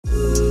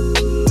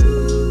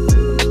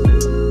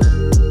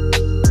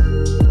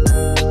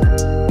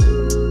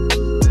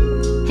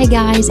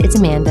guys, it's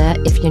Amanda.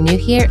 If you're new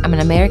here, I'm an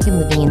American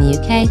living in the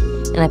UK,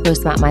 and I post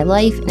about my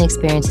life and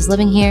experiences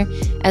living here,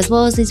 as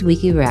well as these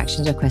weekly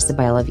reactions requested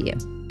by all of you.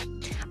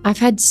 I've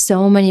had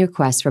so many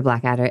requests for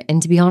Blackadder,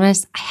 and to be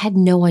honest, I had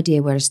no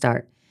idea where to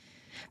start.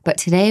 But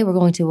today we're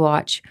going to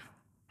watch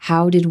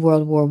How Did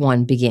World War I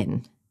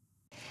Begin?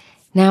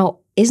 Now,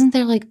 isn't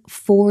there like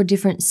 4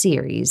 different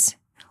series?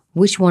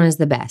 Which one is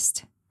the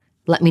best?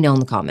 Let me know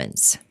in the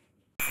comments.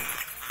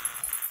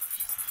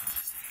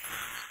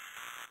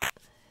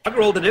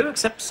 Bugger all to do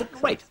except sit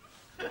and wait.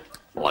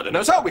 Well, I don't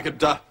know, sir. We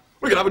could have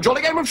a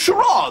jolly game of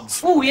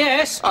charades. Oh,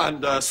 yes.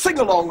 And sing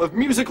along of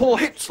musical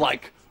hits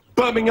like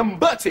Birmingham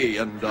Bertie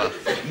and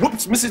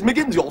Whoops, Mrs.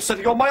 Miggins, you're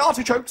sitting on my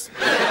artichokes.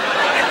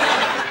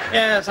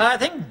 Yes, I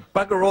think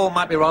bugger all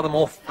might be rather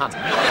more fun.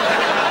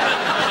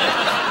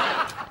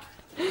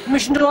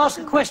 Permission to ask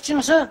a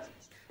question, sir?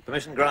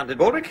 Permission granted,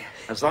 Baldrick,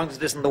 as long as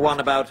it isn't the one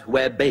about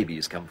where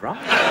babies come from.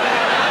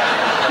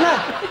 No,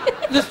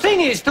 the thing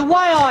is, the way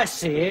I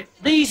see it,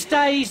 these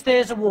days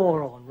there's a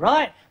war on,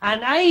 right?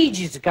 And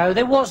ages ago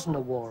there wasn't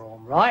a war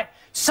on, right?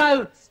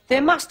 So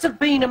there must have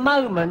been a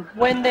moment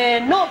when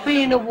there not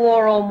being a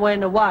war on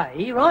went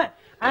away, right?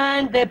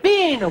 And there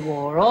being a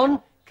war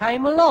on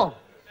came along.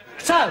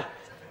 So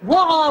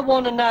what I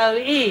want to know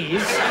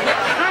is,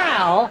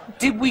 how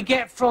did we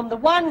get from the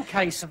one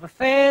case of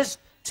affairs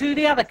to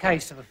the other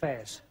case of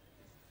affairs?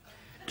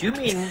 Do you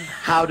mean,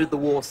 how did the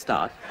war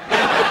start?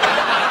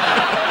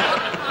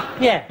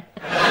 Yeah.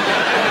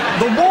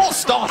 The war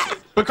started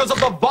because of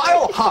the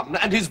vile Hun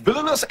and his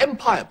villainous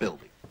empire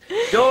building.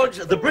 George,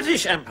 the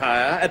British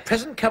Empire at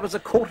present covers a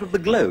quarter of the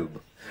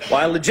globe,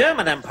 while the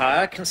German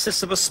Empire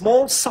consists of a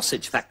small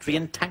sausage factory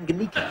in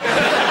Tanganyika.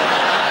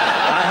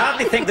 I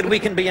hardly think that we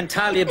can be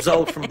entirely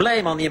absolved from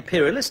blame on the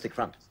imperialistic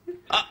front.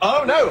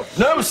 Oh, no.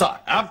 No, sir.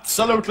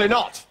 Absolutely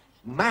not.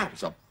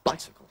 Man's a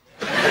bicycle.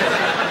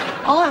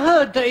 I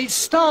heard that it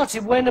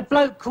started when a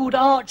bloke called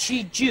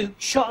Archie Duke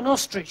shot an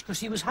ostrich because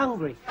he was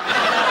hungry.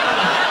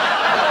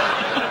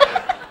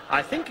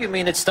 I think you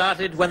mean it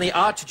started when the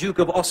Archduke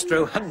of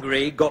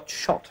Austro-Hungary got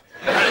shot.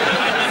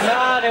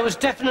 No, there was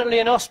definitely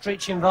an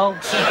ostrich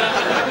involved.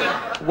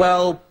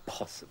 Well,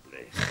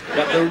 possibly.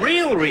 But the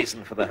real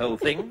reason for the whole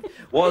thing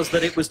was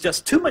that it was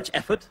just too much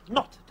effort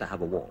not to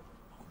have a war.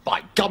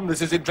 By gum,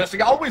 this is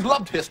interesting. I always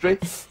loved history.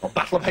 The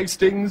Battle of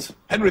Hastings,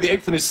 Henry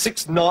VIII and his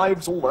 6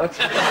 knives, all that.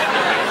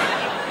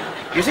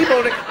 You see,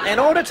 Baldrick, in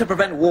order to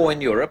prevent war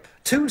in Europe,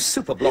 2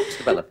 superblocks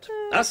developed.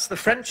 Us, the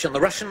French and the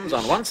Russians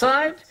on one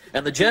side,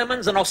 and the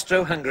Germans and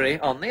Austro-Hungary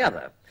on the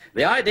other.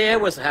 The idea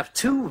was to have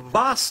 2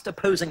 vast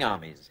opposing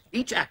armies,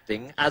 each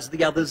acting as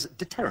the other's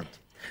deterrent.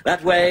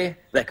 That way,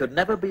 there could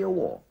never be a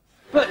war.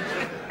 But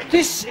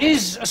this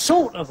is a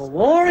sort of a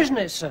war, isn't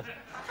it, sir?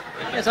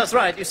 Yes, that's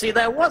right. You see,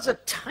 there was a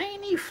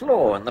tiny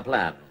flaw in the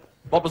plan.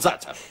 What was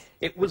that, sir?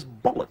 It was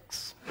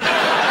bollocks.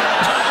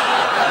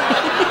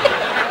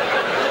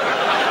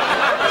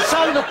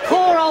 So the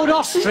poor old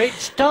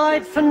ostrich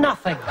died for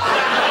nothing.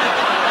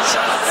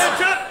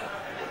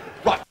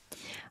 Right.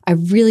 I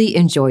really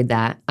enjoyed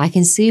that. I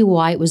can see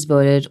why it was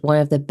voted one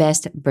of the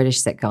best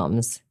British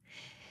sitcoms.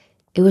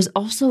 It was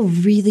also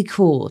really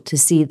cool to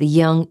see the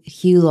young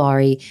Hugh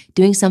Laurie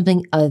doing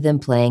something other than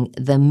playing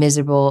the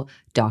miserable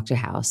Dr.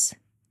 House,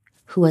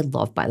 who I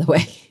love, by the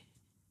way.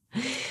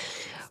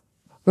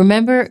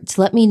 Remember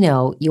to let me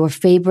know your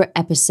favorite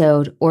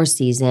episode or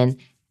season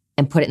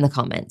and put it in the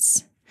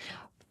comments.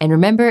 And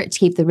remember to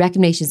keep the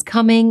recommendations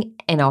coming,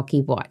 and I'll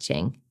keep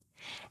watching.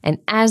 And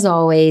as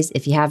always,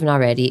 if you haven't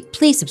already,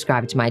 please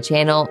subscribe to my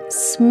channel,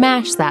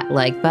 smash that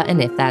like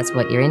button if that's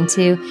what you're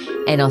into,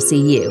 and I'll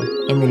see you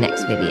in the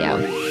next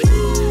video.